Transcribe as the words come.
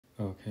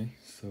Okay,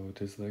 so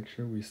this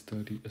lecture we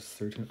study a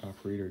certain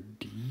operator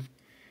D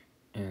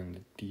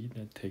and D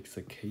that takes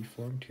a K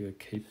form to a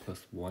K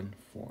plus 1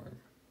 form.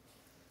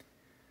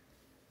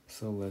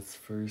 So let's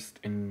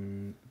first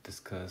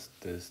discuss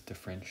this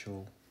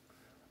differential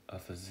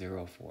of a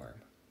zero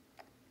form.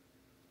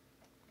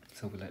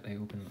 So we let A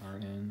open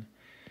Rn,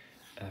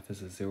 F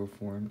is a zero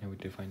form, and we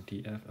define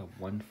df of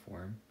one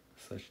form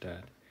such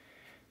that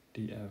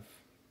df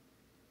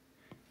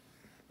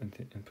and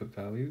the input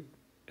value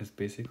is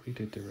basically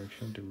the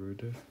directional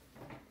derivative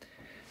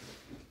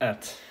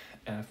at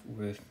f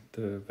with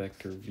the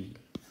vector v.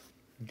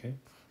 Okay,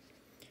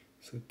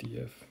 so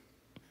df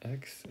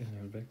x in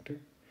your vector,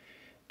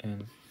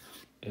 and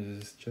it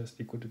is just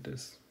equal to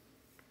this.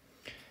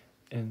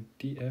 And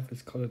df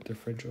is called a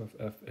differential of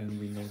f, and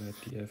we know that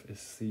df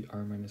is cr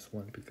minus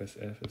 1 because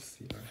f is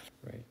cr,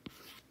 right?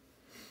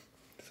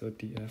 So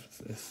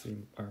df is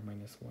cr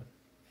minus 1.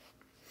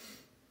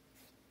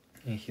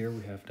 And here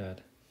we have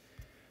that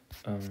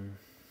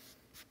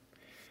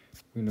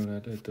we know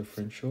that the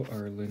differential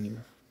are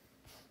linear.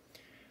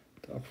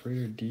 The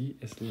operator d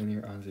is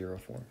linear on zero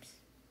forms.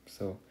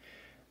 So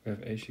we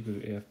have h equal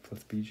to af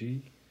plus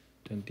bg,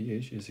 then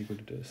dh is equal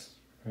to this,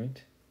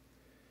 right?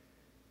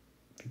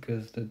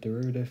 Because the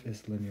derivative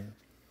is linear.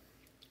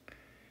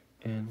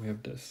 And we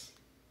have this.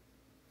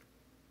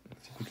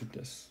 It's equal to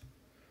this.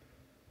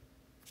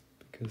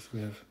 Because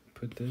we have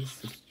put this,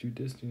 substitute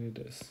this, do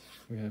this.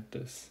 We have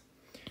this.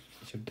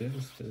 Each of them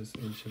is this,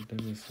 each of them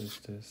is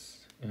this,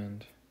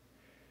 and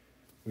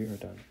we are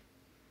done.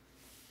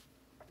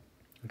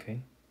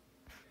 Okay?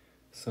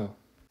 So,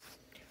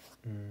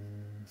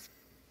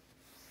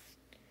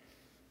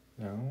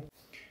 now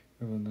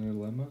we have another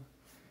lemma,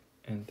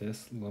 and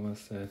this lemma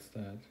says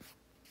that,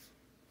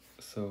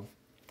 so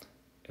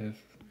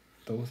if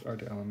those are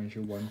the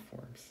elementary 1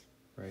 forms,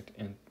 right,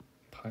 and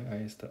pi I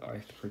is the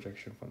ith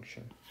projection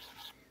function,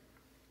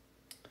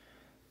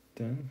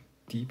 then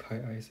d pi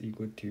I is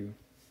equal to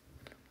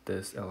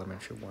this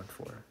elementary 1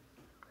 form.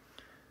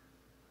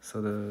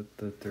 So the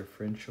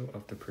differential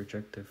of the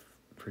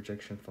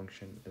projection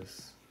function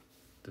is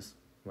this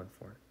 1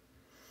 form,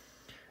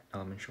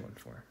 elementary 1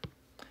 form.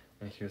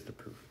 And here's the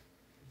proof.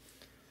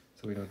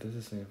 So we know this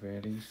is an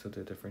infinity, so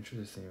the differential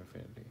is an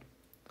infinity.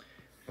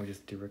 We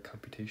just direct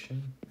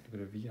computation equal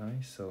to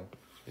vi, so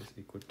it's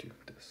equal to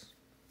this.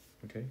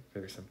 Okay,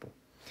 very simple.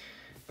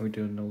 And we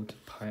denote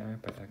pi I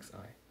by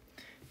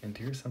xi. And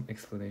here's some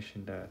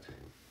explanation that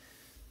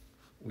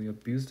we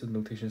abuse the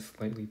notation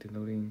slightly,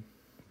 denoting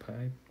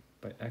pi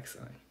by xi.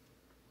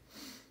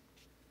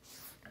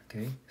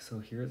 Okay, so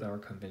here's our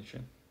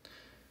convention.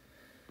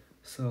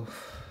 So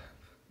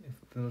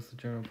if that was the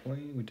general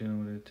point, we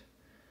denote it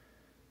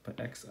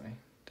by xi.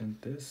 Then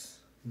this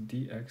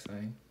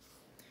dxi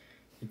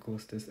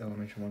equals this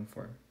elementary 1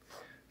 form.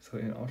 So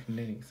in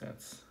alternating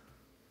sense,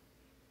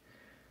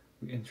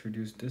 we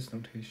introduce this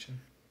notation.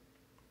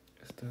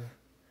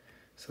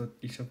 So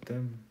each of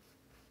them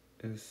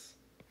is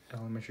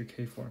elementary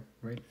k form,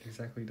 right?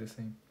 Exactly the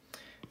same.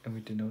 And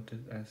we denote it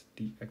as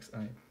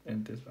dxi,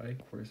 and this I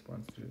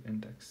corresponds to the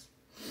index.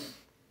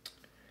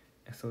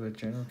 And so the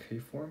general k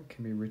form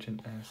can be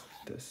written as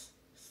this.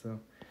 So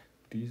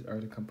these are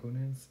the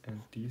components,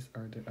 and these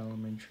are the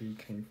elementary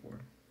k form.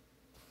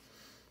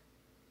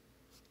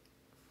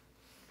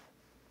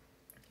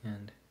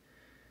 And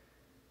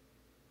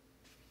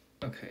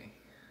okay,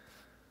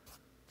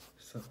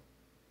 so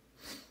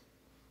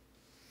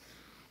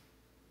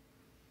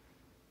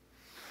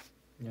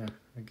yeah,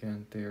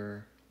 again,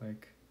 they're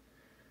like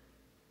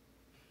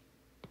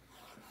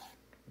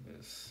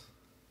this.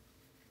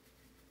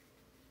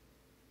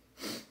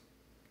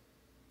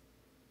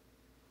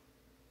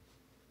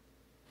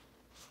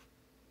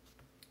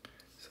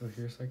 So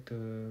here's like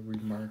the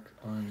remark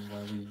on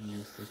why we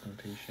use this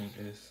notation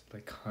is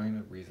like kind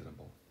of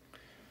reasonable.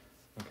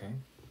 Okay,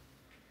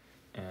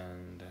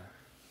 and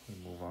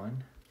we move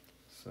on.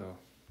 So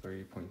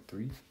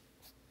 30.3,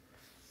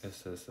 it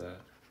says that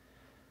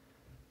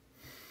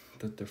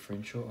the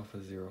differential of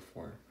a zero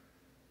form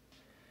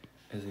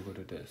is equal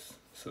to this.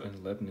 So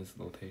in Leibniz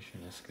notation,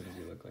 it's going to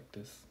be like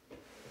this.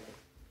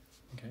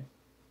 Okay,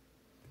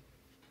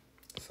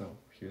 so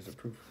here's the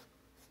proof.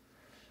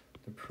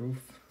 The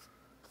proof,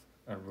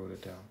 I wrote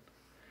it down.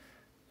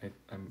 I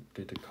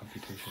did the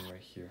computation right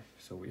here.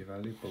 So we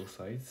evaluate both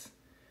sides.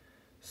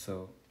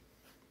 So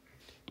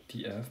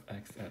df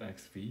x at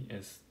xv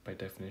is by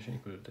definition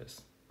equal to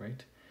this,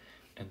 right?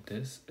 And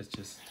this is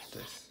just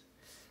this.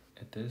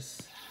 And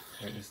this,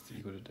 right, is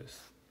equal to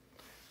this.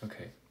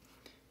 Okay.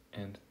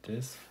 And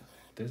this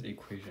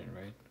equation,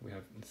 right? We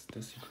have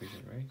this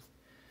equation, right?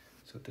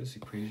 So this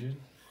equation,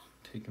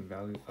 taking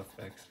value of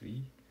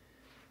xv,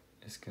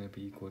 is going to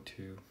be equal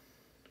to,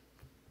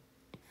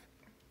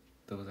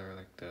 those are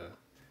like the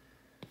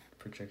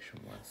projection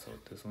ones. So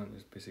this one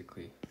is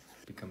basically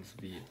becomes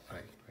vi,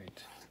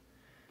 right?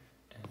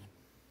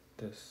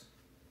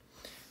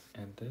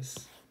 And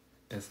this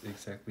is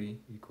exactly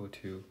equal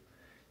to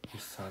the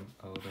sum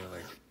of the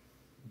like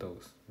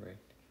those, right?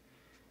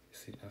 You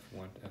see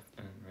f1,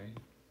 fn, right?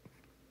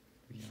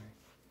 Vi.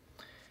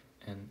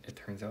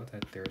 turns out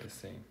that they're the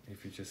same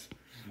if you just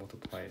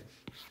multiply it.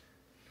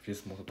 If you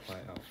just multiply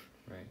it out,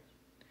 right?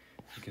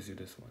 It gives you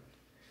this one.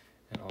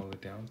 And all the way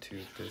down to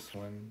this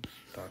one,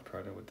 dot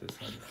product with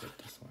this one, you get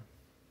this one.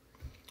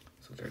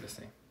 So they're the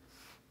same.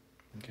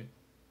 Okay?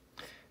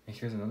 And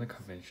here's another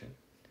convention.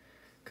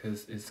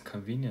 Because it's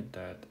convenient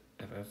that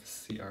if f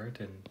is CR,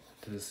 then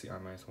this is CR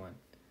minus 1.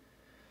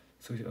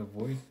 So to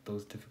avoid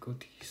those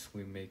difficulties,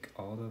 we make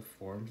all the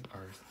forms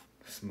are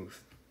smooth.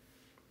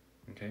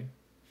 Okay?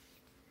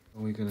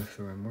 We're going to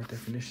throw in more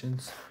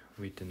definitions.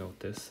 We denote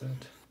this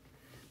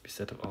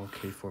set of all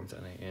k-forms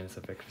on A, and it's a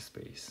vector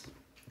space,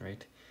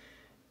 right?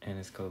 And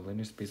it's called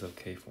linear space of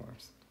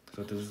k-forms.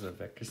 So this is a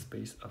vector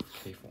space of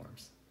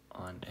k-forms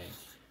on A.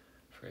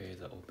 For A is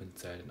an open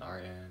set and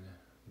Rn,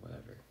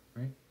 whatever,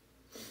 right?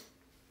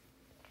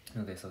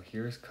 Okay, so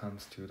here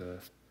comes to the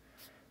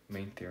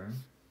main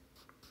theorem.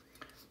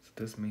 So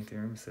this main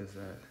theorem says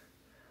that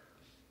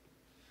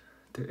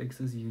there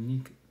exists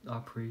unique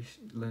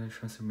linear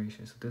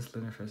transformation. So this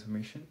linear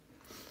transformation,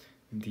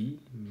 D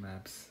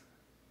maps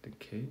the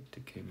k to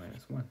k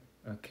minus 1,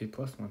 k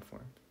plus 1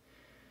 form.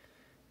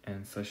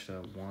 And such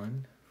that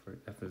 1 for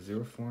f is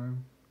 0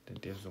 form, then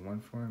d is a 1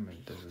 form,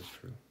 and this is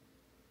true.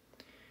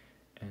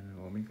 And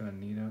omega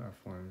and neta are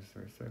forms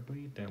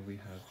respectively, then we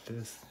have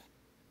this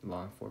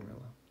long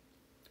formula.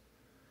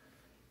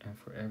 And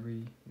for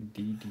every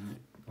d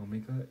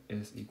omega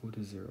is equal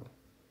to 0.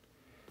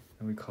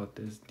 And we call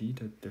this d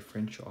the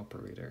differential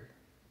operator.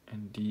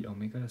 And d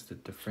omega is the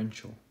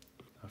differential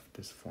of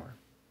this form.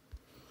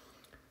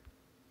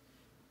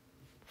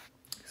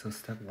 So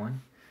step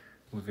 1,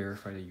 we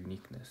verify the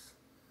uniqueness.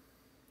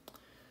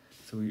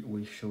 So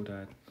we show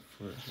that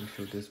we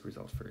show this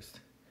result first.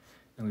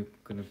 And we're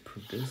gonna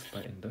prove this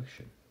by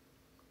induction.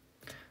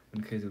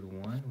 When k is equal to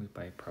 1, we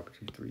by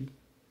property 3.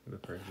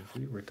 With property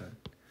 3, we're done.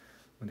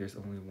 When there's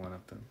only one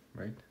of them,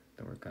 right?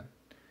 Then we're done.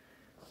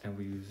 And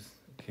we use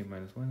k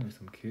minus 1 with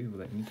some q. We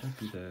let neta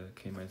be the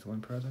k minus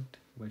 1 product,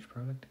 wedge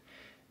product.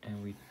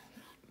 And we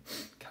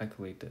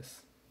calculate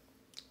this.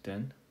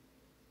 Then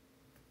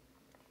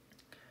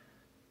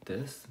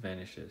this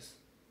vanishes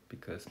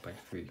because by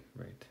 3,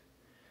 right?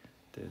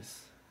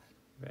 This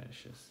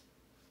vanishes.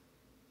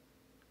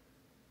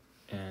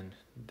 And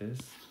this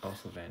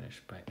also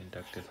vanished by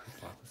inductive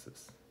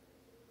hypothesis,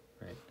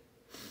 right?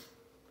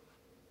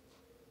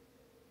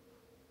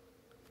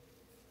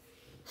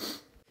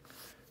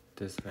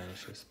 This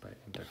vanishes by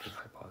inductive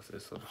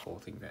hypothesis, so the whole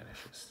thing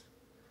vanishes.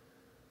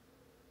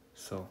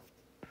 So,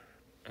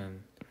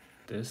 and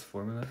this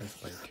formula is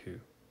by 2,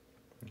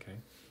 okay?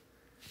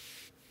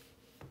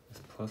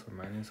 It's plus or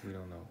minus, we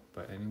don't know.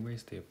 But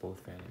anyways, they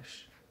both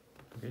vanish.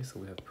 Okay, so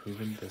we have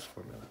proven this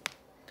formula.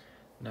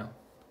 Now,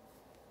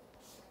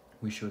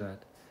 we show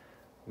that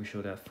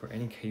for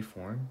any k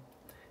form,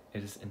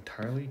 it is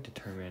entirely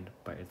determined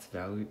by its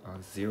value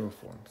on 0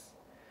 forms,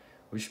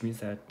 which means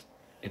that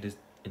it is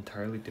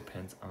entirely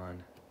depends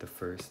on the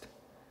first.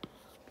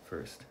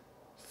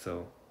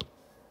 So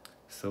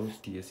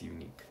D is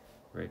unique,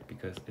 right?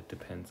 Because it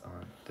depends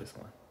on this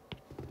one.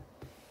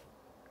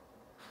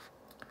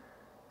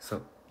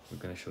 So we're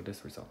gonna show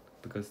this result.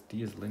 Because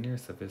D is linear,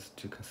 suffice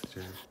to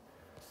consider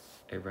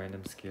a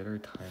random scalar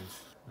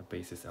times a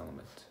basis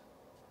element,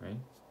 right?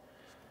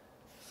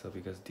 So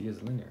because D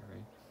is linear,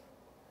 right?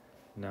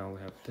 Now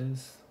we have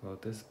this. Well,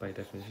 this by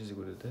definition is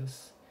equal to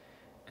this.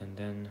 And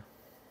then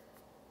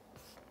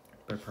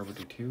by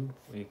property 2,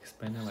 we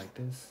expand it like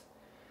this.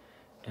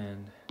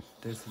 And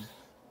this,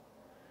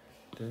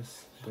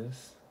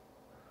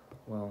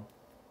 well,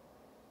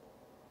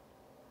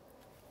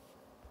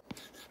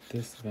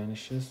 this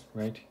vanishes,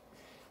 right?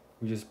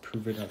 We just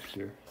prove it up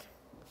here.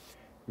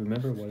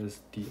 Remember what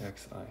is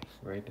dxi,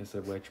 right? It's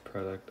a wedge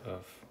product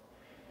of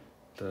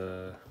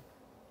the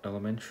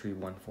elementary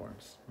 1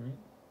 forms, right?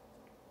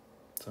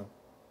 So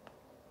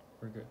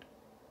we're good.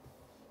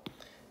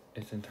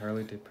 It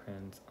entirely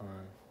depends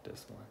on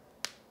this one.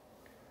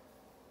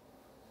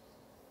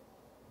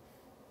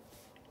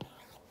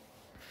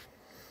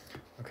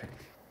 Okay,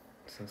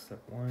 so step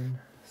 1.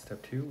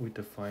 Step 2, we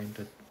define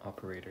the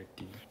operator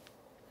D.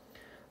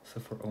 So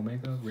for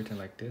omega written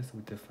like this,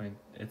 we define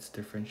its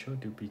differential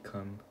to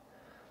become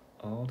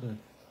all the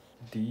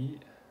D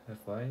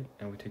fi,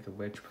 and we take a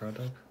wedge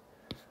product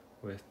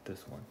with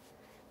this one.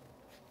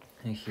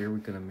 And here we're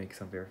gonna make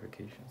some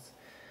verifications.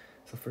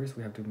 So first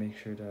we have to make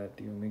sure that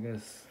the omega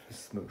is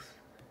smooth,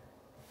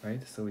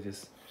 right? So we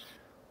just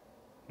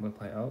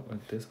multiply out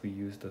with this, we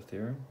use the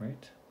theorem,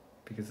 right?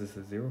 Because this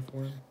is 0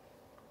 form.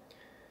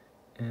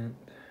 And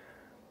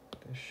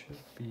there should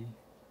be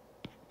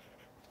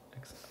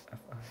xfi,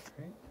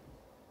 right?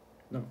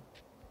 No.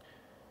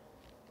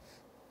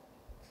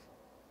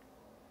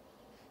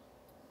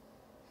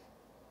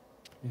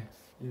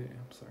 Yeah,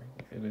 I'm sorry.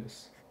 It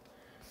is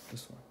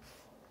this one.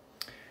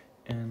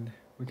 And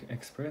we can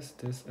express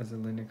this as a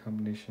linear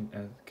combination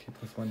as k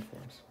plus 1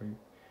 forms, right?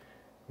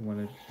 We want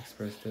to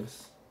express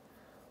this.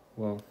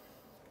 Well,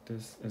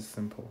 this is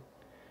simple.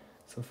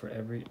 So for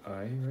every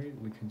I, right,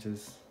 we can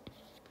just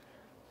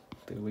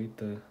delete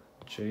the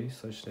j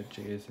such that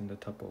j is in the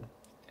tuple.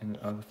 And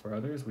for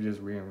others, we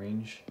just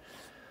rearrange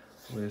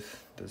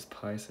with this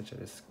pi such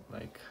as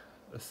like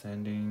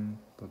ascending,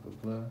 blah blah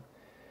blah.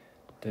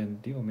 Then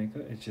d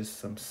omega is just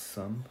some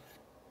sum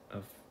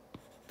of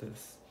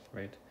this,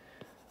 right?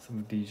 Sum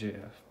of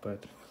djf,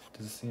 but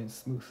this is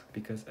smooth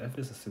because f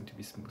is assumed to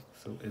be smooth,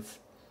 so it's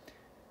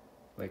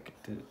like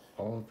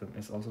all of them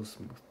is also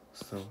smooth.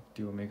 So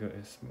d omega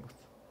is smooth.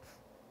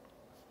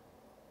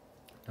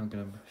 Now I'm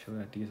gonna show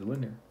that d is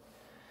linear.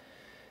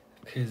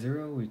 Okay,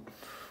 0 we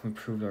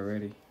proved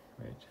already,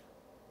 right?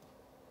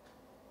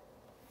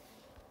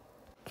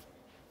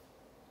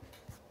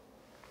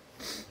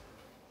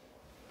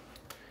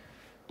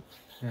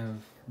 We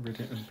have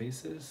written in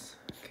bases,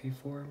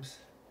 k-forms,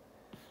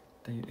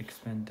 then you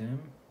expand them,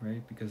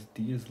 right? Because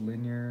d is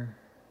linear,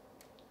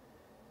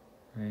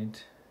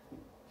 right?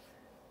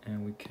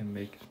 And we can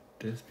make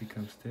this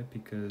become step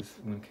because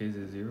when k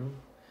is 0,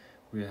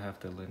 we have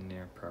the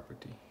linear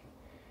property.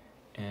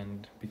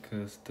 And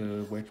because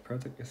the wedge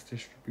product is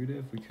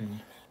distributive,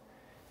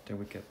 then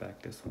we get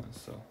back this one.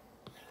 So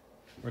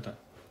we're done.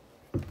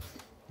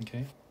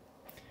 Okay.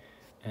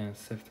 And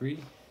step 3,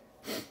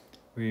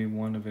 we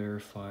want to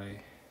verify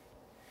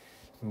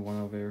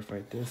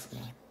this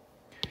one.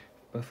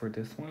 But for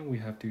this one, we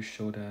have to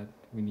show that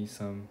we need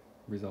some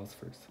results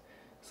first.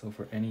 So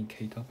for any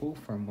k tuple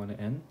from 1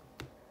 to n,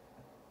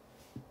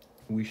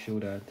 we show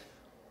that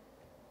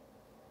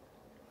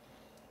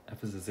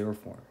f is a 0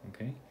 form,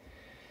 okay?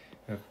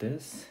 We have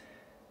this,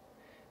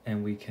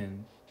 and we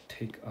can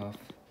take off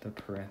the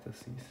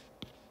parentheses,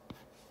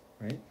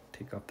 right?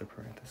 Take off the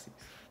parentheses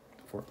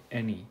for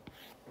any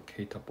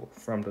k tuple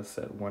from the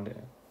set 1 to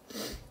n.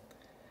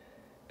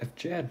 If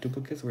j had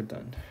duplicates, we're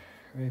done,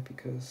 right?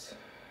 Because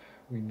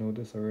we know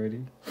this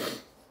already.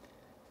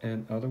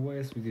 And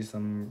otherwise, we do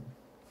some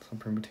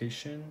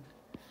permutation,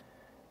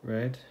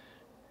 right?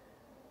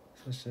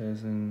 Such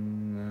as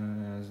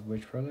as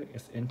wedge product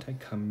is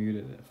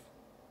anti-commutative.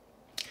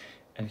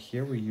 And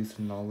here we use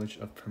the knowledge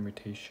of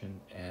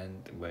permutation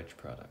and wedge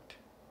product,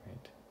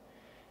 right?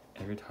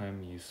 Every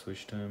time you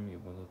switch them,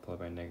 you multiply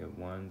by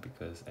 -1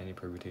 because any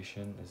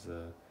permutation is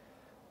a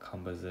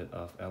composite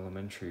of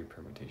elementary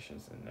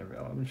permutations, and every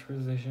elementary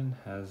permutation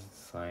has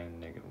sign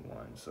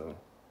 -1. So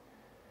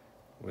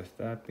with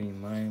that being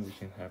in mind, we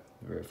can have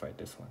verified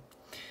this one.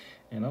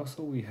 And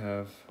also we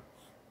have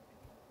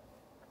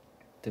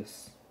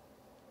this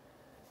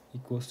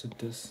equals to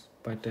this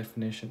by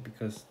definition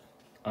because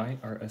I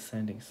are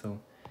ascending, so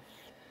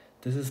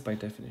this is by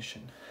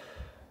definition.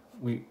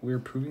 We're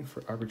proving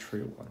for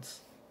arbitrary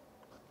ones.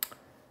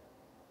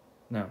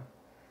 Now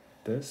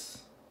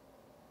this,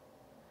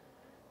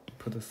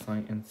 put a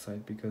sign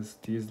inside because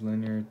d is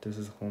linear, this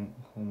is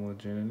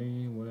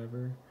homogeneity,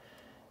 whatever,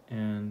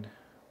 and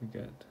we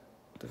get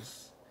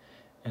this,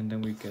 and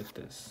then we get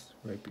this,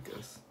 right?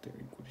 Because they're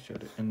equal to each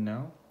other. And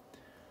now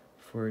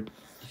for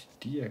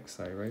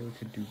dxi, right, we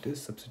could do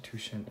this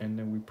substitution, and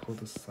then we pull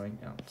the sign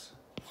out,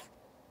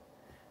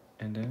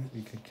 and then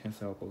we can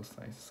cancel out both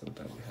sides so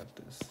that we have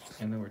this,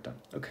 and then we're done.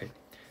 Okay,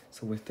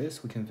 so with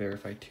this we can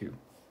verify too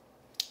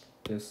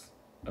this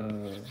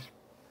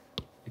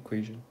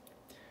equation.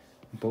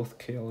 Both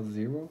k are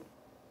 0,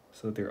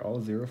 so they're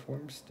all 0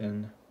 forms.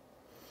 Then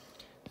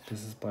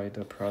this is by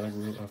the product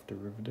rule of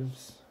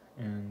derivatives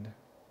and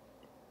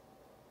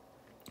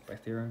by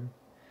theorem,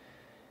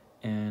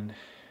 and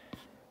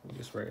we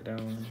just write it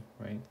down,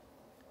 right?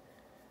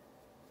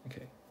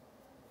 Okay.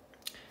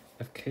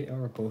 If k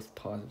are both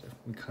positive,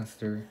 we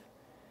consider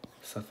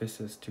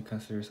suffices to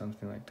consider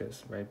something like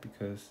this, right?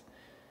 Because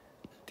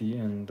d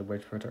and the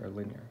wedge product are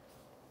linear.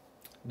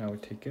 Now we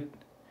take it,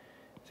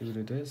 equal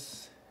to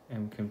this,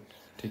 and we can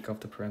take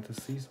off the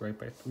parentheses, right,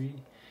 by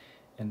 3,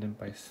 and then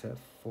by step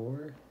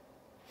 4,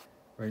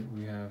 right,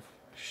 we have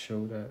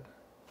show that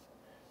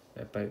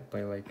by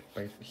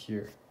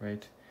here,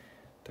 right,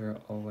 they're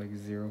all like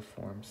 0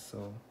 forms.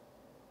 So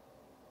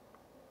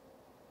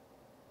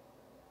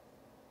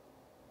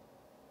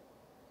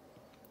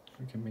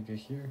we can make it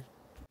here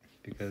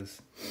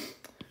because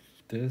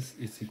this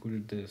is equal to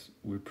this.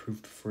 We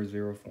proved for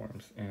 0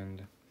 forms,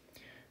 and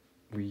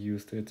we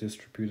use the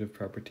distributive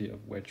property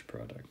of wedge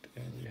product,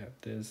 and we have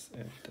this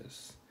and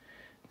this.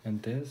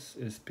 And this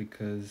is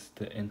because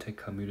the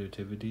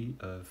anti-commutativity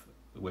of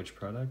wedge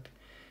product,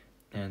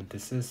 and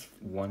this is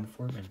 1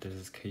 form and this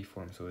is k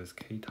form, so it's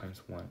k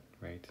times 1,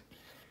 right?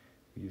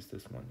 We use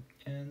this one,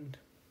 and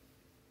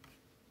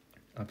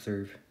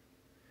observe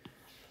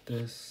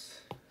this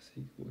is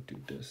equal to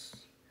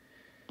this,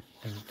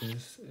 and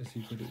this is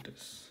equal to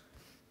this.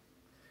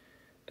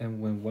 And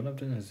when one of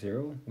them is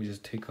 0, we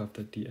just take off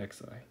the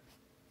dxi.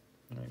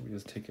 Right, we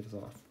just take it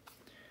off.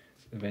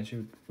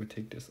 Eventually we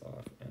take this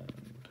off, and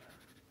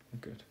we're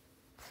good.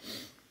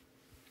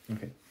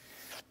 Okay,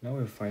 now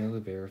we've finally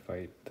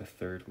verified the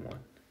third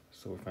one.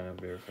 So we finally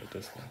verified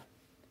this one.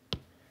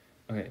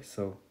 Okay,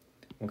 so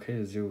when k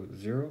is 0,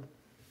 0,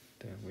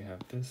 then we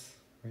have this,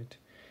 right?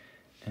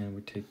 And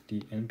we take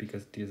dn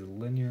because d is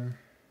linear,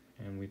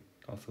 and we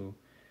also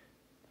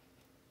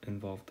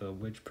involve the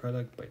wedge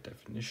product by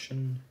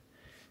definition.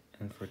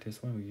 And for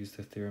this one, we use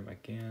the theorem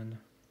again,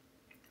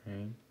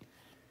 right?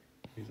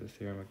 Use the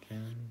theorem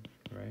again,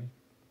 right?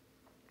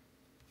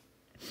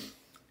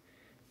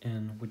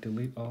 And we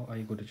delete all I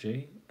equal to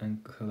j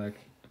and collect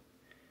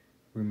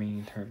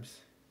remaining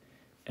terms.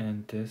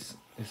 And this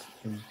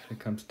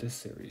becomes this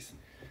series.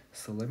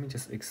 So let me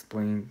just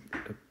explain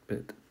a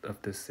bit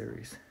of this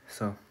series.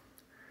 So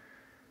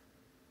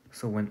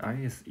when I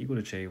is equal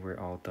to j, we're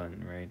all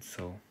done, right?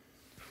 So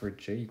for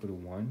j equal to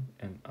 1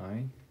 and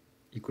I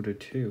equal to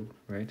 2,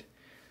 right?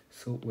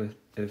 So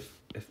if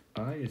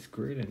I is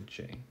greater than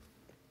j,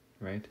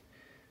 right?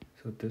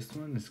 So this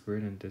one is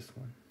greater than this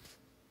one,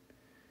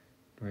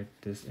 right?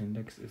 This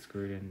index is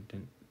greater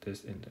than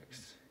this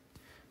index.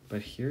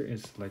 But here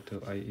is like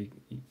the I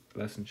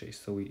less than j,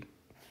 so we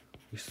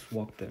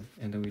swap them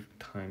and then we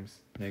times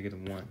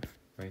 -1,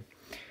 right?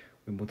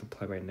 We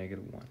multiply by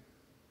 -1.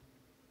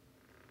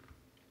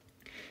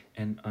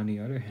 And on the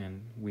other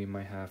hand, we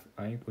might have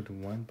I equal to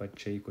 1 but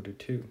j equal to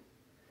 2,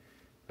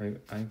 right?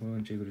 I equal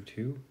to j equal to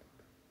 2,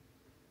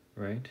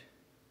 right?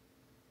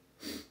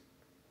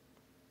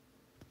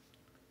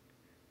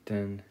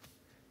 Then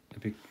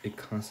it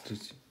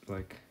constitutes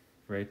like,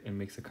 right? It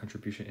makes a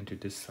contribution into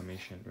this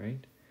summation,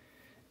 right?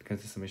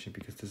 Because the summation,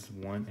 because this is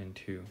 1 and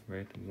 2,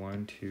 right?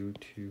 1, 2,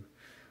 2,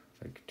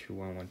 like 2,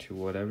 1, 1, 2,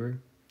 whatever,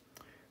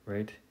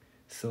 right?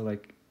 So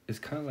like it's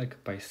kind of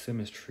like by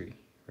symmetry,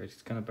 right?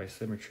 It's kind of by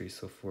symmetry.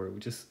 So we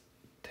just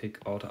take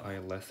all the I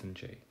less than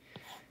j,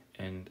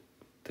 and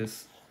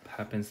this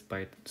happens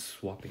by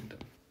swapping them,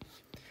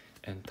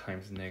 and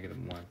times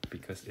 -1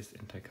 because it's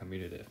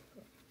anti-commutative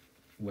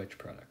wedge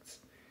products.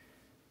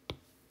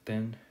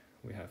 Then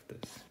we have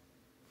this,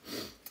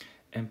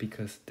 and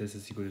because this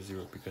is equal to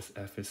 0, because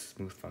f is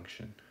smooth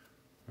function,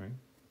 right?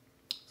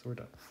 So we're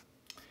done.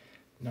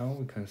 Now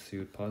we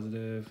consider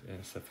positive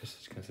and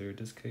sufficient to consider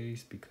this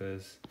case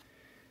because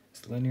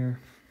it's linear.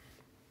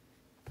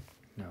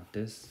 Now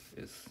this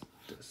is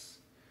this,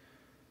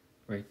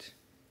 right?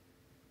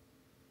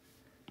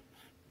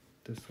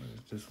 This one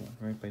is this one,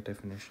 right? By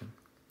definition.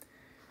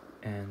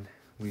 And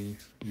we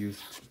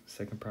use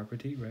second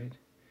property, right?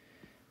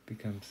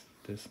 Becomes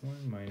this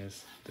one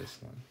minus this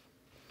one.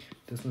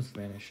 This one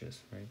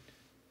vanishes, right?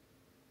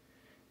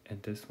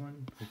 And this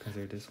one, we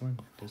consider this one.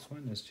 This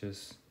one is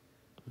just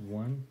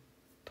 1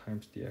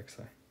 times the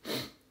xi.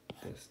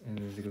 This, and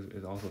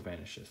it also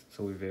vanishes.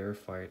 So we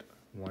verified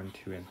 1,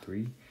 2, and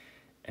 3.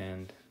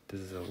 And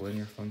this is a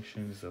linear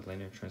function, this is a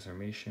linear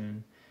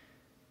transformation.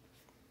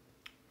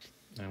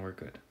 And we're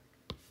good.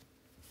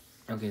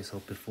 Okay, so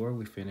before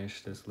we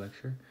finish this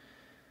lecture,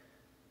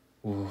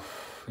 we'll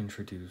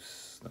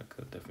introduce like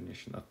a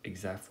definition of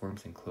exact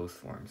forms and closed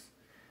forms.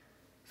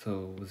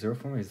 So 0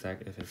 form is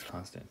exact if it's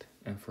constant,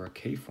 and for a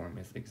k form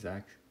it's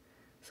exact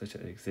such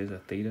that it exists a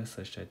theta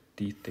such that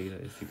d theta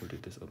is equal to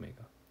this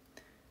omega.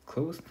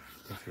 Closed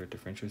if your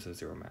differential is a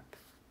 0 map.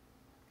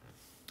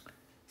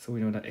 So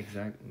we know that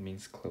exact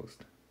means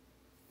closed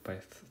by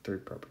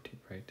third property,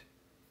 right?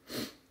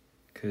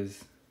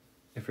 Because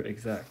if you're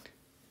exact,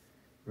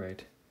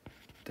 right,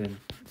 then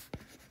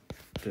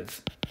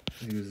this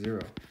is equal to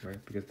 0,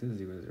 right? Because this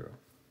is equal to 0.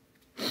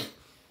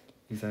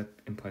 Exact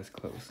implies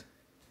closed.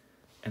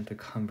 And the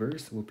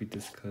converse will be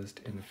discussed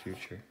in the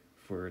future.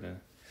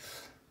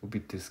 Will be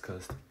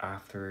discussed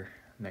after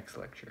next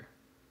lecture.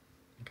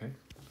 Okay?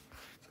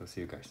 So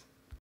see you guys.